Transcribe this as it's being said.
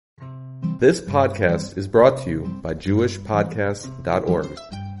This podcast is brought to you by JewishPodcasts.org.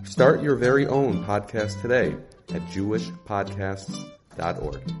 Start your very own podcast today at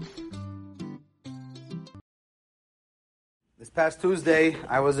JewishPodcasts.org. This past Tuesday,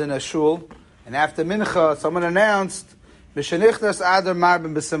 I was in a shul, and after mincha, someone announced, B'shenichtas Adar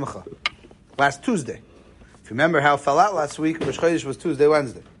Marbin B'simcha. Last Tuesday. If you remember how it fell out last week, Rosh Chodesh was Tuesday,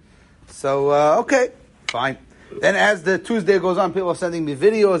 Wednesday. So, okay, fine. Then as the Tuesday goes on, people are sending me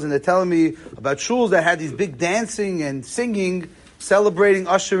videos and they're telling me about shuls that had these big dancing and singing, celebrating,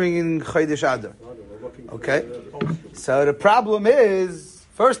 ushering in Chodesh Adar. Okay? So the problem is,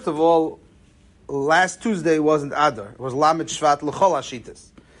 first of all, last Tuesday wasn't Adar. It was Lamed Shvat L'chol Hashitas.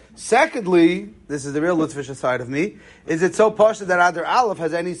 Secondly, this is the real Lutvisha side of me, is it so posh that Adar Aleph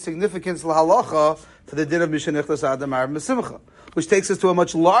has any significance l'halacha for the din of Mishenichtas Adar Marbin B'simcha? Which takes us to a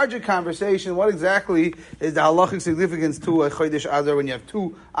much larger conversation. What exactly is the halachic significance to a Chodesh Adar when you have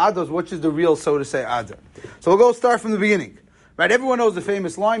two Adars? Which is the real, so to say, Adar? So we'll go start from the beginning. Right? Everyone knows the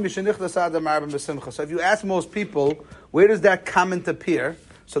famous line, Mishenichtas Adar Marbin B'simcha. So if you ask most people, where does that comment appear?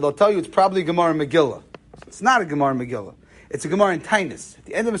 So they'll tell you it's probably Gemara Megillah. It's not a Gemara Megillah. It's a Gemara in Tainus. At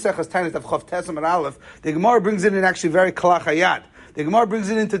the end of Maseches Tainus, of Chav Tesam and Aleph, the Gemara brings it in actually very kalach hayad. The Gemara brings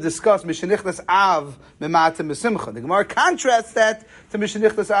it in to discuss Mishenichtas Av Mematem B'simcha. The Gemara contrasts that to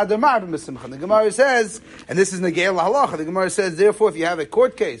Mishenichtas Adar Marbin B'simcha. The Gemara says, and this is Negei L'Halacha, the Gemara says, therefore, if you have a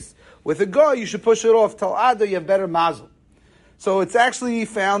court case with a guy, you should push it off till Adar, you have better mazel. So it's actually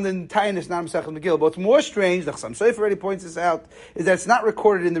found in Tainus, not Masechet Megillah. But what's more strange, the Chassam Sofer already points this out, is that it's not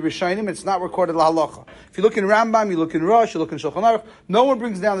recorded in the Rishonim, it's not recorded in L'Halacha. If you look in Rambam, you look in Rosh, you look in Shulchan Aruch, no one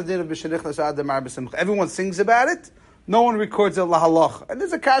brings down the din of Mishenichtas Adar Marbin B'simcha. Everyone sings about it. No one records it l'halacha. And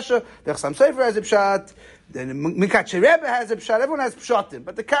there's a kasha, the Chassam Sofer has a pshat, the Mikatche Rebbe has a pshat, everyone has pshatim.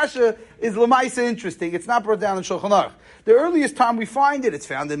 But the kasha is l'maisa interesting. It's not brought down in Shulchan Aruch. The earliest time we find it, it's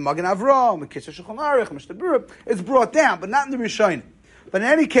found in Magen Avraham, Kitzur Shulchan Aruch, Mishnah Berurah. It's brought down, but not in the Rishonim. But in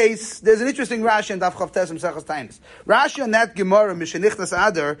any case, there's an interesting Rashi in Daf Chav Tes Maseches Tainus. Rashi on that Gemara, Mishenichtas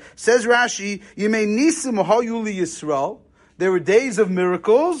Adar, says Rashi, Yemei Nisim Hayu Li Yisrael. There were days of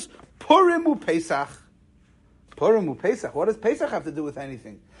miracles, Purim u'Pesach. Purim u'Pesach. What does Pesach have to do with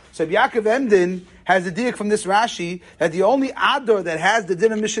anything? So Yaakov Emden has a diak from this Rashi that the only Adar that has the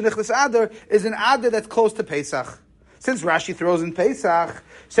din of Mishenichtas Adar is an Adar that's close to Pesach. Since Rashi throws in Pesach,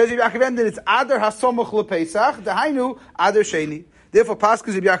 says Yaakov Emden it's Adar hasomuch lePesach, dahainu Adar Sheni. Therefore,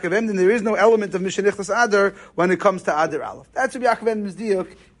 Paskas of Yaakov Emden, there is no element of Mishenichtas Adar when it comes to Adar Aleph. That's what Yaakov Emden's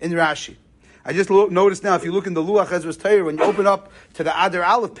diak in Rashi. I just noticed now, if you look in the Luach Ezra's Torah, when you open up to the Adar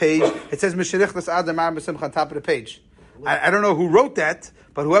Aleph page, it says Mishenichtas Adar Marbin B'simcha on top of the page. I don't know who wrote that,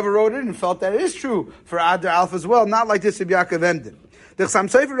 but whoever wrote it and felt that it is true for Adar Aleph as well, not like this of Yaakov Emden. The Chassam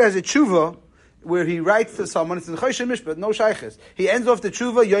Sofer has a tshuva where he writes to someone, it's in Choshen Mishpat, no shayches. He ends off the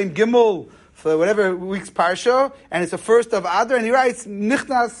tshuva, Yom Gimel, for whatever week's parsha, and it's the first of Adar, and he writes,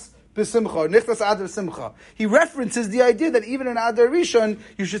 Nichnas B'simcha, Nichnas Adar Simcha. He references the idea that even in Adar Rishon,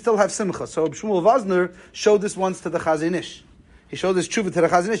 you should still have Simcha. So Shmuel Vosner showed this once to the Chazon Ish. He showed this tshuva to the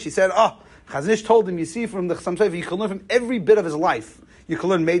Chazon Ish. He said, Chazon Ish told him, you see from the Chassam Sofer, you can learn from every bit of his life. You can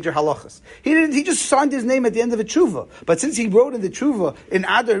learn major halachas. He just signed his name at the end of a tshuva. But since he wrote in the tshuva, in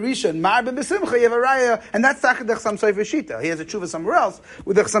Adar Rishon, Marbin B'simcha, you have a raya, and that's Tachad the Chassam Sofer Shita. He has a tshuva somewhere else,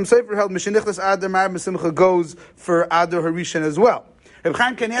 where the Chassam Sofer held, Mishenichtas Adar Marbin B'simcha goes for Adar Harishon as well. Reb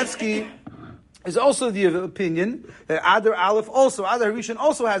Chaim Kanievsky is also the opinion that Adar Aleph also, Adar Harishon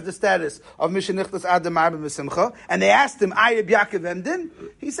also has the status of Mishenichtas Adar Marbin B'simcha. And they asked him, Ayab Yaakov Emden?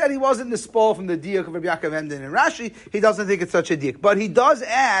 He said he wasn't nispal from the diak of Reb Yaakov Emden and Rashi. He doesn't think it's such a diak. But he does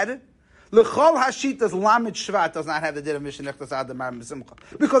add, L'chol Hashitas Lamed Shvat does not have the din of Mishenichtas Adar Marbin B'simcha.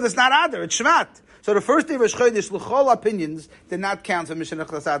 Because it's not Adar, it's Shvat. So the first day of Rosh Chodesh, L'chol opinions did not count for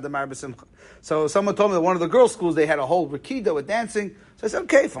Mishenichtas Adar Marbin B'simcha. So someone told me that one of the girls' schools, they had a whole Rikida with dancing. So I said,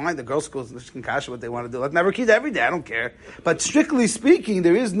 okay, fine, the girls' schools can cash what they want to do. Let them have Rikida every day, I don't care. But strictly speaking,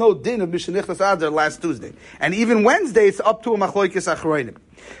 there is no din of Mishenichtas Adar last Tuesday. And even Wednesday, it's up to a Machloikis Achroinim.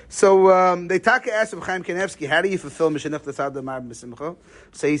 So they asked Reb Chaim Kanievsky, how do you fulfill Mishenichtas Adar Marbin B'simcha?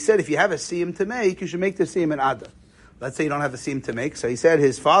 So he said, if you have a siyum to make, you should make the siyum in Adar. Let's say you don't have a siyum to make. So he said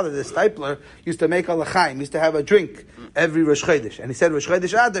his father, the stipler, used to make a l'chaim, used to have a drink every Rosh Chodesh. And he said Rosh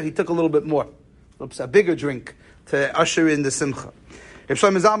Chodesh Adar, he took a little bit more. A bigger drink to usher in the simcha. Reb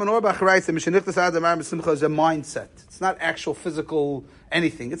Shlomo Zalman Auerbach writes that Mishenichtas Adar Marbin B'simcha is a mindset. It's not actual physical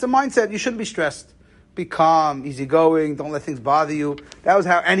anything. It's a mindset. You shouldn't be stressed. Be calm, easygoing, don't let things bother you. That was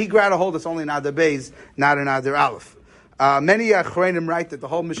how, and he grabbed a hold that's only in Adar Beis, not in Adar Aleph. Many Achreinim write that the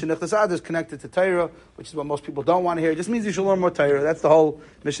whole Mishenichtas Adar is connected to Torah, which is what most people don't want to hear. It just means you should learn more Torah. That's the whole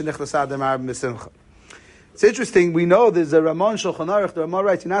Mishenichtas Adar Marbin B'simcha. It's interesting, we know there's a Ramon Shulchan Aruch, the Ramon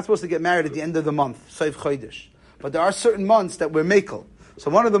writes, you're not supposed to get married at the end of the month, Seif Chodesh. But there are certain months that we're mekel.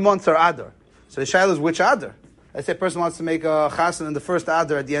 So one of the months are Adar. So the shaila is which Adar? Let's say a person wants to make a chassan in the first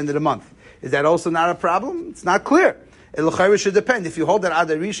Adar at the end of the month. Is that also not a problem? It's not clear. It should depend. If you hold that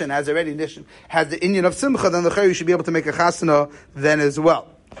Adar Rishon has already has the inyan of Simcha, then you should be able to make a chasana then as well.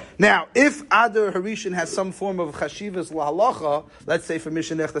 Now, if Adar Harishan has some form of chashivas lahalacha, let's say for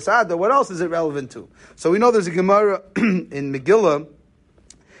Mishnechtas Adar, what else is it relevant to? So we know there's a Gemara in Megillah.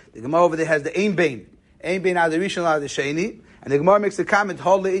 The Gemara over there has the Ein Bein Adar Rishon Adar Sheni, and the Gemara makes a comment: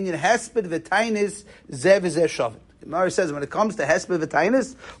 Hol le'inyan hesped v'tainis zev v'zeh shavet. The Gemara says when it comes to hesped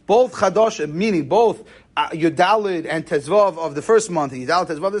v'tainis, both chadosh, meaning both Yudalid and Tezvav of the first month, and Yudalid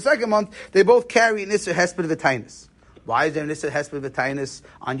Tezvav of the second month, they both carry an Isser hesped v'tainis. Why is there an Isser Hesped V'Tainis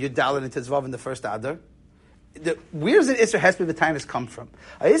on Yudalid and Tezvav in the first Adar? Where does an Isser Hesped V'Tainis come from?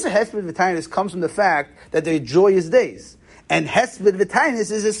 An Isser Hesped V'Tainis comes from the fact that they're joyous days. And Hesped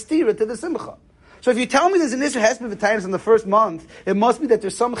V'Tainis is a stira to the Simcha. So if you tell me there's an Isser Hesped V'Tainis in the first month, it must be that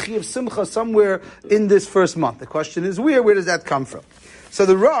there's some Chi of Simcha somewhere in this first month. The question is where does that come from? So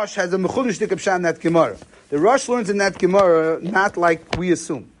the Rosh has a Mechulish Dikabshan in that Gemara. The Rosh learns in that Gemara not like we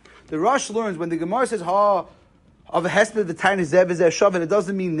assume. The Rosh learns when the Gemara says, of a hesped the tiny zev is shavet, it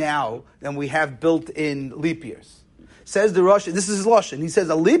doesn't mean now that we have built-in leap years. Says the Rosh, this is his Lashon. He says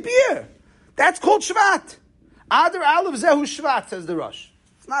a leap year, that's called Shvat. Adar Aleph zehu Shvat, says the Rosh.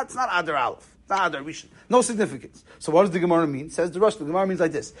 It's not Adar Aleph. It's not Adar Rishon. No significance. So what does the Gemara mean? Says the Rosh. The Gemara means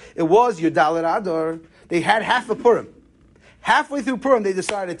like this: it was Yudalid Adar. They had half a Purim. Halfway through Purim, they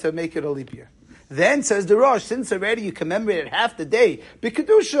decided to make it a leap year. Then says the Rosh, since already you commemorated half the day,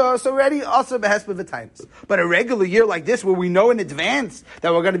 B'Kedusha, so already also Behesped V'Tainis. But a regular year like this, where we know in advance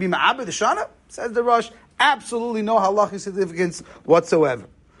that we're going to be Ma'abed Shana, says the Rosh, absolutely no halachic significance whatsoever.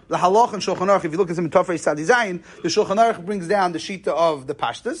 The halach and Shulchan Aruch, if you look at some Tofrei Sadi Zayin, the Shulchan Aruch brings down the Shita of the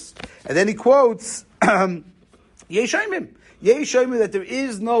Pashtus, and then he quotes Yeshaimim. Yeshaimim that there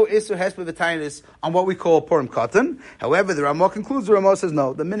is no Isser Hesped V'Tainis on what we call Purim Katan. However, the Ramah concludes, the Ramah says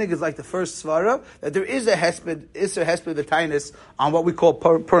no. The minig is like the first Svara, that there is a Isser Hesped V'Tainis on what we call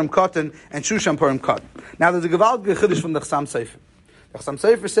Purim Katan and Shushan Purim Katan. Now there's a Gewalt Chiddush from the Chassam Sofer. The Chassam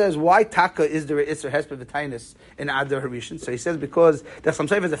Sofer says, why Taka is there a Isser Hesped V'Tainis in Adar Harishan? So he says because the Chassam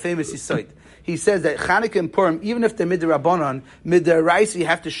Sofer is a famous Yisayt. He says that Chanukah and Purim, even if they're Midrabanan, Midraisa, you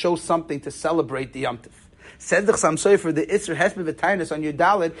have to show something to celebrate the Yom Tov. Says the Chassam Sofer, the Isser Hesped V'Tainis on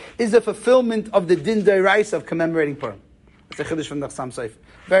Yudalid is a fulfillment of the Din Deraisa of commemorating Purim. That's a Chiddush from the Chassam Sofer.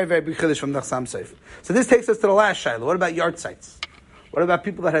 Very, very big Chiddush from the Chassam Sofer. So this takes us to the last Shaila. What about yard sites? What about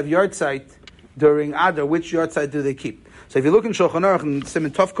people that have yard site during Adar? Which yard site do they keep? So if you look in Shulchan Aruch, in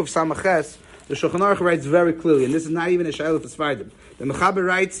Siman Tovkuf Samaches, the Shulchan Aruch writes very clearly, and this is not even a Shaila for Svardim. The Mechaber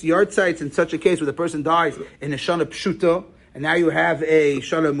writes, yard sites in such a case where the person dies in a Shana Pshuta, and now you have a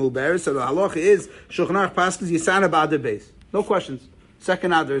Shana Muber, so the halacha is, Shulchan Aruch Paskes Yisana B'Adar Beis. No questions.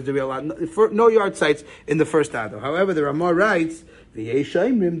 Second Adar is the real Adar. No yard sites in the first Adar. However, the Ramah writes,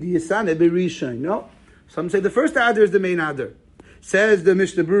 V'yeshaimrim di Yisana B'Rishon. No. Some say the first Adar is the main Adar. Says the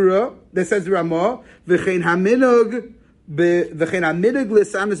Mishnah Berurah, that says the Ramah, V'chein haminog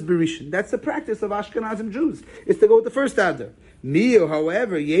l'sanis b'rishon. That's the practice of Ashkenazim Jews. It's to go with the first Adar. Miyo,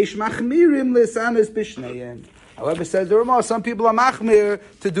 however, yesh machmirim l'sanis b'shneihen. However, says the Ramah, some people are machmir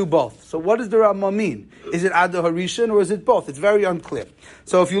to do both. So what does the Ramah mean? Is it Adar Harishan or is it both? It's very unclear.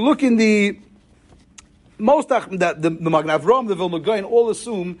 So if you look in the Magen Avraham, the Vilna Gaon, all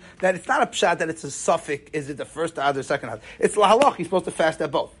assume that it's not a pshat, that it's a suffix. Is it the first Adar or second Adar? It's lahalach. He's supposed to fast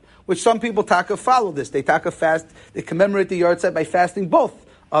at both. Which some people follow this. They fast. They commemorate the yard site by fasting both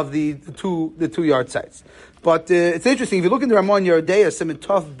of the two yard sites. But it's interesting. If you look in the Ramah in Yeridea, Siman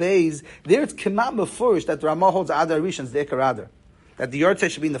Tov Beis, there it's kemat mefurish that the Ramah holds Adar Rishon's Dekar Adar, that the yard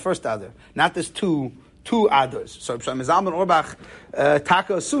site should be in the first Adar, not this two Adars. So Shlomo Zalman Auerbach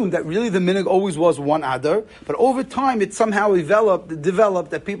Taka assumed that really the minig always was one Adar, but over time it somehow developed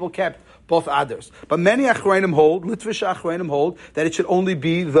that people kept both Adars. But many Achrayim hold, Litvish Achrayim hold, that it should only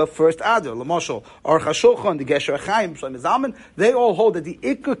be the first Adar. L'mashal, Aruch HaShulchan, the Gesher HaChaim, Shlomo Zalman, they all hold that the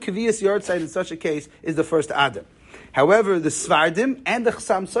Ikka Kviyas yard site in such a case is the first Adar. However, the Svardim and the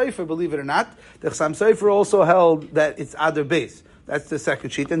Chassam Sofer, believe it or not, the Chassam Sofer also held that it's Adar Beis. That's the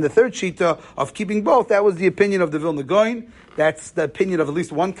second sheet. And the third sheet of keeping both, that was the opinion of the Vilna Gaon. That's the opinion of at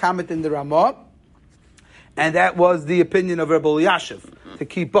least one comment in the Ramah. And that was the opinion of Rebbe Elyashiv, to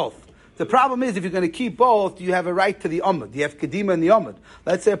keep both. The problem is, if you're going to keep both, you have a right to the Amud. You have Kedima and the Amud.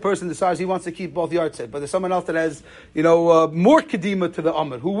 Let's say a person decides he wants to keep both yard sites, but there's someone else that has, more Kedima to the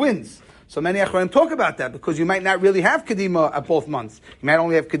Amud. Who wins? So many Achronim talk about that because you might not really have Kedima at both months. You might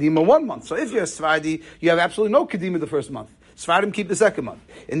only have Kedima 1 month. So if you're a Sephardi, you have absolutely no Kedima the first month. Sephardim keep the second month.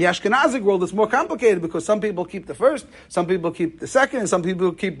 In the Ashkenazic world, it's more complicated because some people keep the first, some people keep the second, and some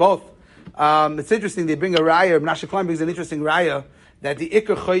people keep both. It's interesting, they bring a raya, Menashe Klein brings an interesting raya, that the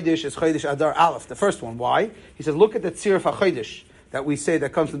Iker Chodesh is Chodesh Adar Aleph, the first one. Why? He says, look at the Tziruf HaChodesh that we say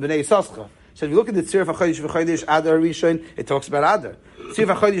that comes from Bnei Yisachar. So if you look at the Tziruf HaChodesh v'Chodesh Adar Rishon, it talks about Adar.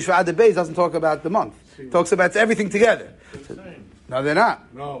 Tziruf HaChodesh v'Adar Beis doesn't talk about the month. It talks about everything together. No, they're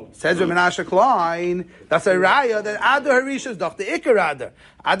not. No. Says Menashe Klein, that's a raya that Adar Harisha is doch the Iker Adar.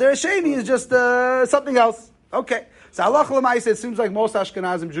 Adar Hasheni is just something else. Okay. So Allah L'maisa, it seems like most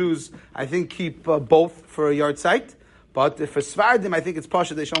Ashkenazim Jews, I think, keep both for a yard site. But for Sfardim, I think it's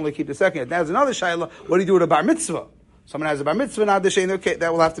Pasha, they should only keep the second. Now there's another Shaila, what do you do with a bar mitzvah? Someone has a bar mitzvah, now they're saying, okay,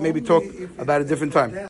 that we'll have to maybe talk about a different time.